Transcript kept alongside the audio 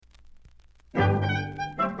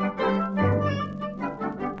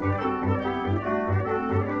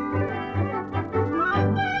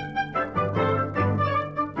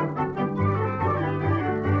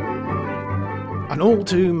An All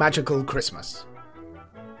Too Magical Christmas.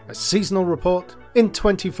 A seasonal report in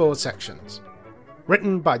 24 sections.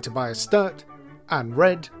 Written by Tobias Sturt and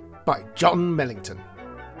read by John Millington.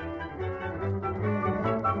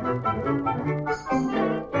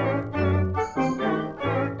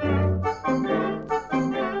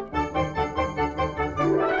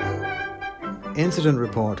 Incident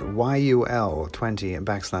Report YUL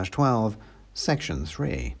 20/12, Section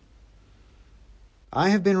 3. I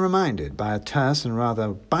have been reminded by a terse and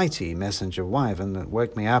rather bitey message of Wyvern that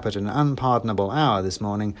woke me up at an unpardonable hour this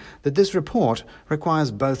morning that this report requires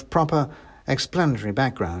both proper explanatory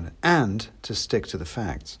background and to stick to the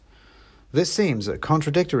facts. This seems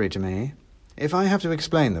contradictory to me. If I have to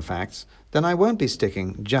explain the facts, then I won't be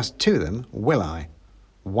sticking just to them, will I?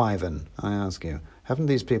 Wyvern, I ask you. Haven't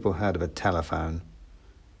these people heard of a telephone?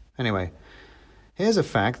 Anyway, here's a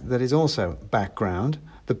fact that is also background.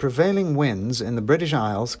 The prevailing winds in the British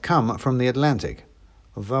Isles come from the Atlantic,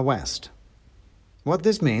 the west. What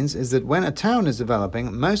this means is that when a town is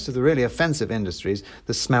developing, most of the really offensive industries,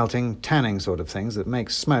 the smelting, tanning sort of things that make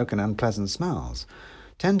smoke and unpleasant smells,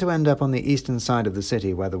 tend to end up on the eastern side of the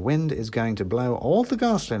city where the wind is going to blow all the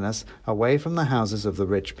ghastliness away from the houses of the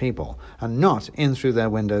rich people and not in through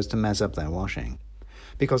their windows to mess up their washing.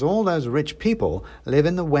 Because all those rich people live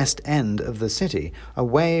in the west end of the city,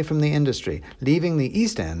 away from the industry, leaving the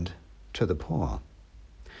east end to the poor.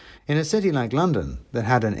 In a city like London, that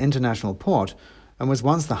had an international port and was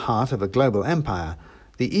once the heart of a global empire,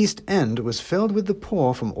 the east end was filled with the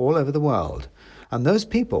poor from all over the world, and those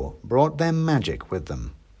people brought their magic with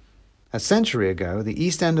them. A century ago, the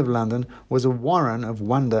east end of London was a warren of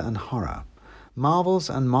wonder and horror. Marvels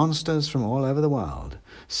and monsters from all over the world,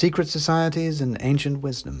 secret societies and ancient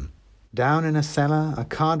wisdom. Down in a cellar, a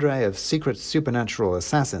cadre of secret supernatural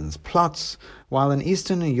assassins plots while an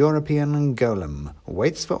Eastern European golem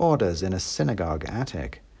waits for orders in a synagogue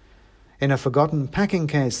attic. In a forgotten packing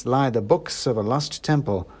case lie the books of a lost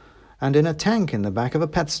temple, and in a tank in the back of a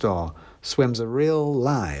pet store swims a real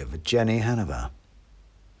live Jenny Hanover.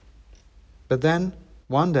 But then,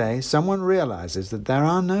 one day, someone realizes that there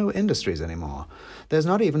are no industries anymore. There's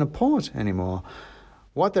not even a port anymore.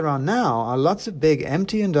 What there are now are lots of big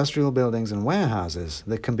empty industrial buildings and warehouses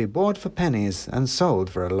that can be bought for pennies and sold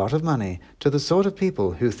for a lot of money to the sort of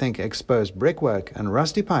people who think exposed brickwork and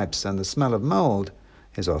rusty pipes and the smell of mold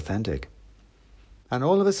is authentic. And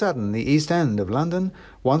all of a sudden, the East End of London,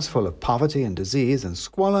 once full of poverty and disease and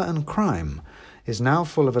squalor and crime, is now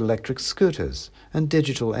full of electric scooters and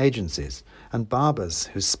digital agencies and barbers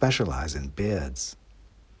who specialize in beards.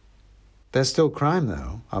 There's still crime,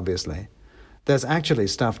 though, obviously. There's actually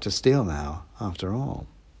stuff to steal now, after all.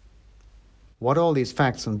 What all these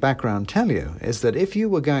facts and background tell you is that if you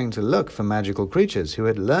were going to look for magical creatures who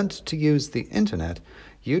had learnt to use the internet,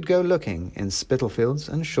 you'd go looking in Spitalfields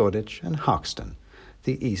and Shoreditch and Hoxton,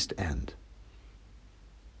 the East End.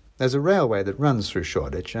 There's a railway that runs through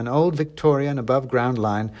Shoreditch, an old Victorian above-ground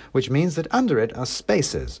line, which means that under it are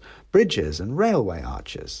spaces, bridges and railway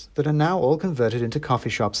arches that are now all converted into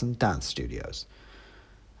coffee shops and dance studios.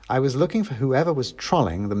 I was looking for whoever was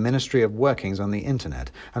trolling the Ministry of Workings on the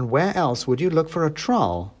internet, and where else would you look for a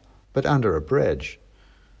troll but under a bridge?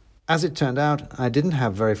 As it turned out, I didn't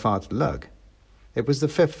have very far to look. It was the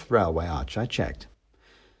 5th railway arch I checked.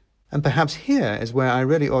 And perhaps here is where I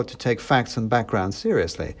really ought to take facts and background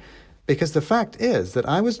seriously, because the fact is that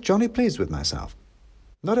I was jolly pleased with myself.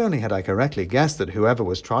 Not only had I correctly guessed that whoever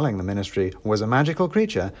was trolling the ministry was a magical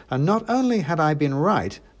creature, and not only had I been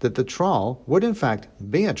right that the troll would in fact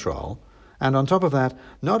be a troll, and on top of that,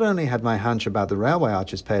 not only had my hunch about the railway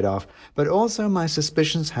arches paid off, but also my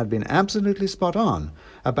suspicions had been absolutely spot on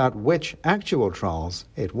about which actual trolls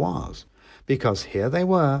it was. Because here they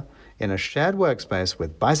were, in a shared workspace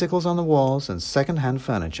with bicycles on the walls and second-hand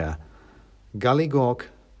furniture, Gully Gawk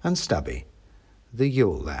and Stubby, the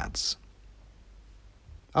Yule lads.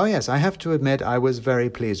 Oh yes, I have to admit I was very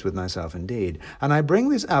pleased with myself indeed, and I bring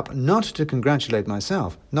this up not to congratulate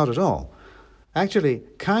myself, not at all. Actually,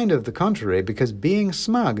 kind of the contrary, because being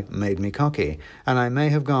smug made me cocky, and I may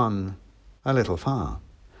have gone a little far.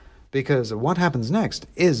 Because what happens next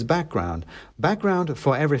is background. Background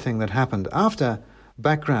for everything that happened after,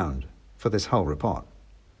 background for this whole report.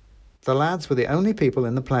 The lads were the only people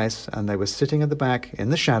in the place, and they were sitting at the back in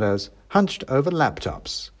the shadows, hunched over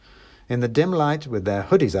laptops. In the dim light, with their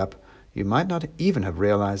hoodies up, you might not even have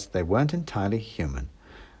realized they weren't entirely human.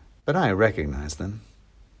 But I recognized them,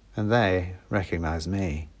 and they recognized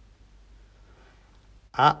me.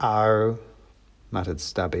 "Uh-oh," muttered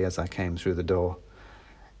Stubby as I came through the door.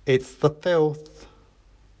 "It's the filth."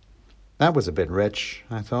 That was a bit rich,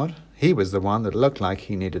 I thought. He was the one that looked like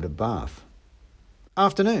he needed a bath.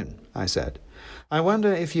 "Afternoon," I said. "I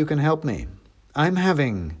wonder if you can help me. I'm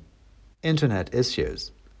having internet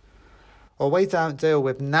issues." "Well, we don't deal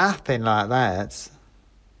with nothing like that,"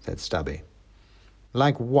 said Stubby.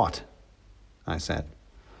 "Like what?" I said.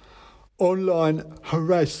 "Online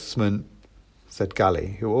harassment," said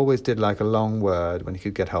Gully, who always did like a long word when he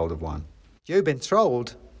could get hold of one. "You've been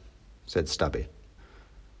trolled," said Stubby.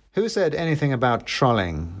 "Who said anything about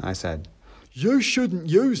trolling?" I said. "You shouldn't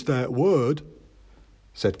use that word,"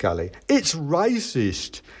 said Gully. "It's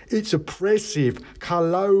racist. It's oppressive,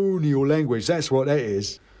 colonial language, that's what that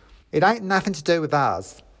is." "It ain't nothing to do with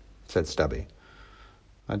us," said Stubby.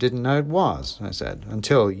 "I didn't know it was," I said,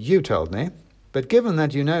 "until you told me. But given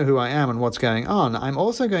that you know who I am and what's going on, I'm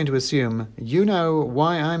also going to assume you know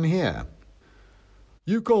why I'm here."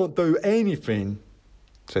 "You can't do anything,"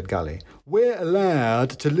 said Gully. "We're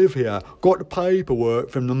allowed to live here. Got paperwork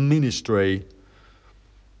from the ministry."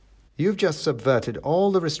 "You've just subverted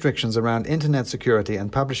all the restrictions around internet security and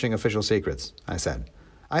publishing official secrets," I said.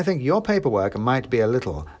 "I think your paperwork might be a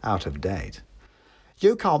little out of date."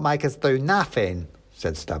 "You can't make us do nothing,"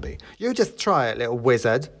 said Stubby. "You just try it, little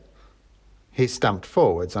wizard." He stumped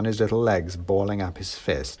forwards on his little legs, balling up his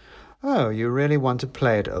fist. "Oh, you really want to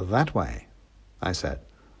play it that way?" I said.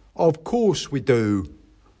 "Of course we do,"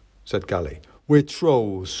 said Gully. "We're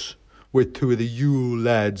trolls. We're two of the Yule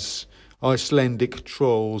lads. Icelandic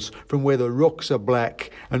trolls, from where the rocks are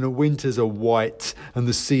black and the winters are white and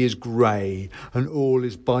the sea is grey and all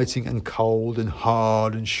is biting and cold and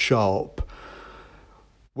hard and sharp.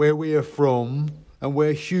 Where we are from and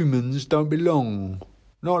where humans don't belong.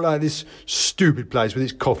 Not like this stupid place with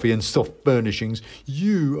its coffee and soft furnishings.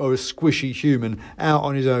 You are a squishy human out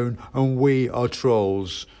on his own and we are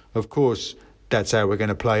trolls. Of course, that's how we're going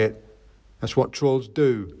to play it. That's what trolls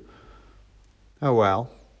do." "Oh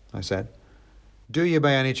well," I said. "Do you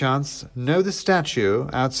by any chance know the statue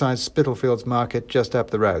outside Spitalfields Market just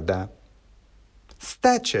up the road there?"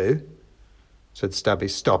 "Statue?" said Stubby,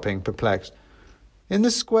 stopping, perplexed. "In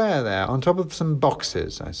the square there, on top of some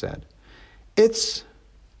boxes," I said. "It's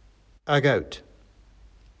a goat."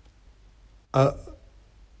 A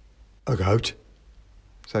goat?"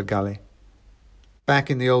 said Gully. Back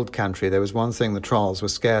in the old country there was one thing the trolls were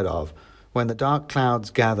scared of. When the dark clouds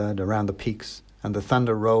gathered around the peaks, and the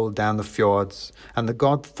thunder rolled down the fjords, and the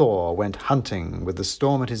god Thor went hunting with the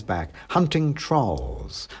storm at his back, hunting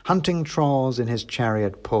trolls in his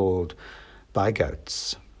chariot pulled by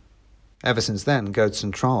goats. Ever since then, goats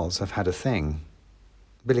and trolls have had a thing.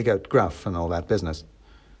 Billy Goat Gruff and all that business.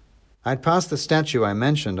 I'd passed the statue I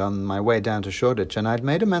mentioned on my way down to Shoreditch, and I'd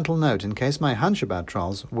made a mental note in case my hunch about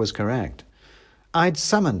trolls was correct. I'd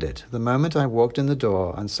summoned it the moment I walked in the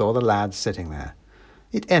door and saw the lad sitting there.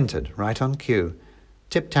 It entered right on cue,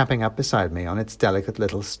 tip-tapping up beside me on its delicate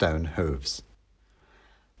little stone hooves.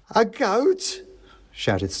 "A goat?"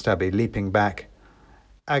 shouted Stubby, leaping back.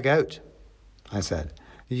 "A goat," I said.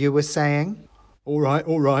 "You were saying?" All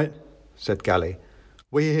right, said Gully.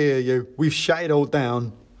 "We hear you. We've shut it all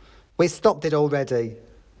down." "We stopped it already,"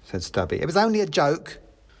 said Stubby. "It was only a joke."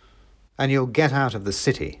 "And you'll get out of the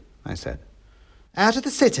city," I said. "Out of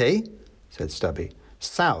the city?" said Stubby.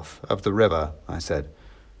 "South of the river," I said.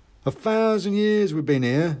 1,000 years we've been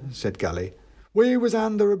here," said Gully. "We was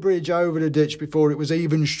under a bridge over the ditch before it was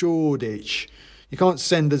even Shoreditch. You can't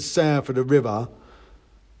send us south of the river."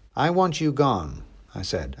 "I want you gone," I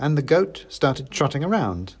said, and the goat started trotting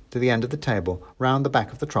around to the end of the table, round the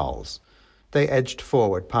back of the trolls. They edged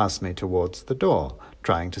forward past me towards the door,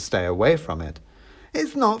 trying to stay away from it.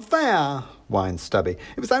 "It's not fair," whined Stubby.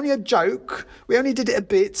 "It was only a joke. We only did it a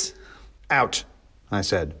bit." "Out," I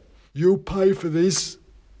said. "You'll pay for this,"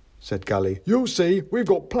 said Gully. "You'll see, we've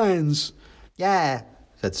got plans." "Yeah,"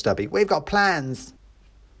 said Stubby, "we've got plans."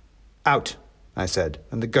 "Out," I said,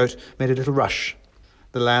 and the goat made a little rush.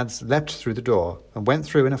 The lads leapt through the door and went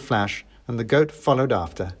through in a flash, and the goat followed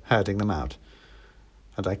after, herding them out.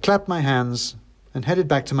 And I clapped my hands and headed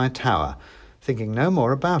back to my tower, thinking no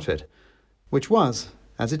more about it, which was,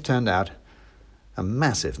 as it turned out, a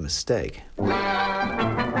massive mistake.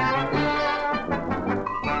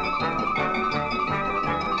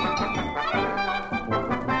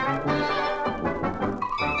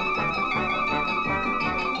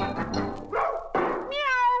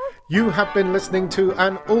 You have been listening to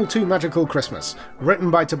An All Too Magical Christmas, written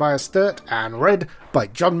by Tobias Sturt and read by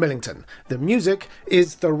John Millington. The music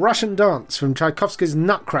is The Russian Dance from Tchaikovsky's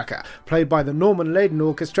Nutcracker, played by the Norman Leyden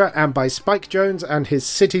Orchestra and by Spike Jones and his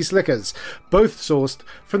City Slickers, both sourced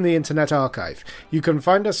from the Internet Archive. You can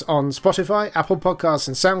find us on Spotify, Apple Podcasts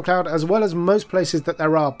and SoundCloud, as well as most places that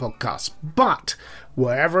there are podcasts. But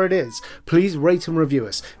wherever it is, please rate and review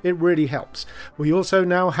us. It really helps. We also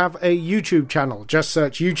now have a YouTube channel. Just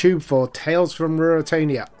search YouTube for Tales from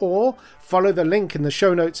Ruritania, or follow the link in the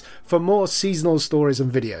show notes for more seasonal stories and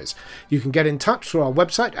videos. You can get in touch through our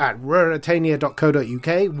website at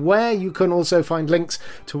ruritania.co.uk, where you can also find links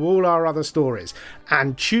to all our other stories.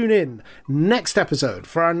 And tune in next episode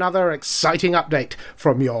for another exciting update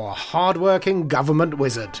from your hardworking government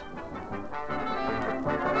wizard.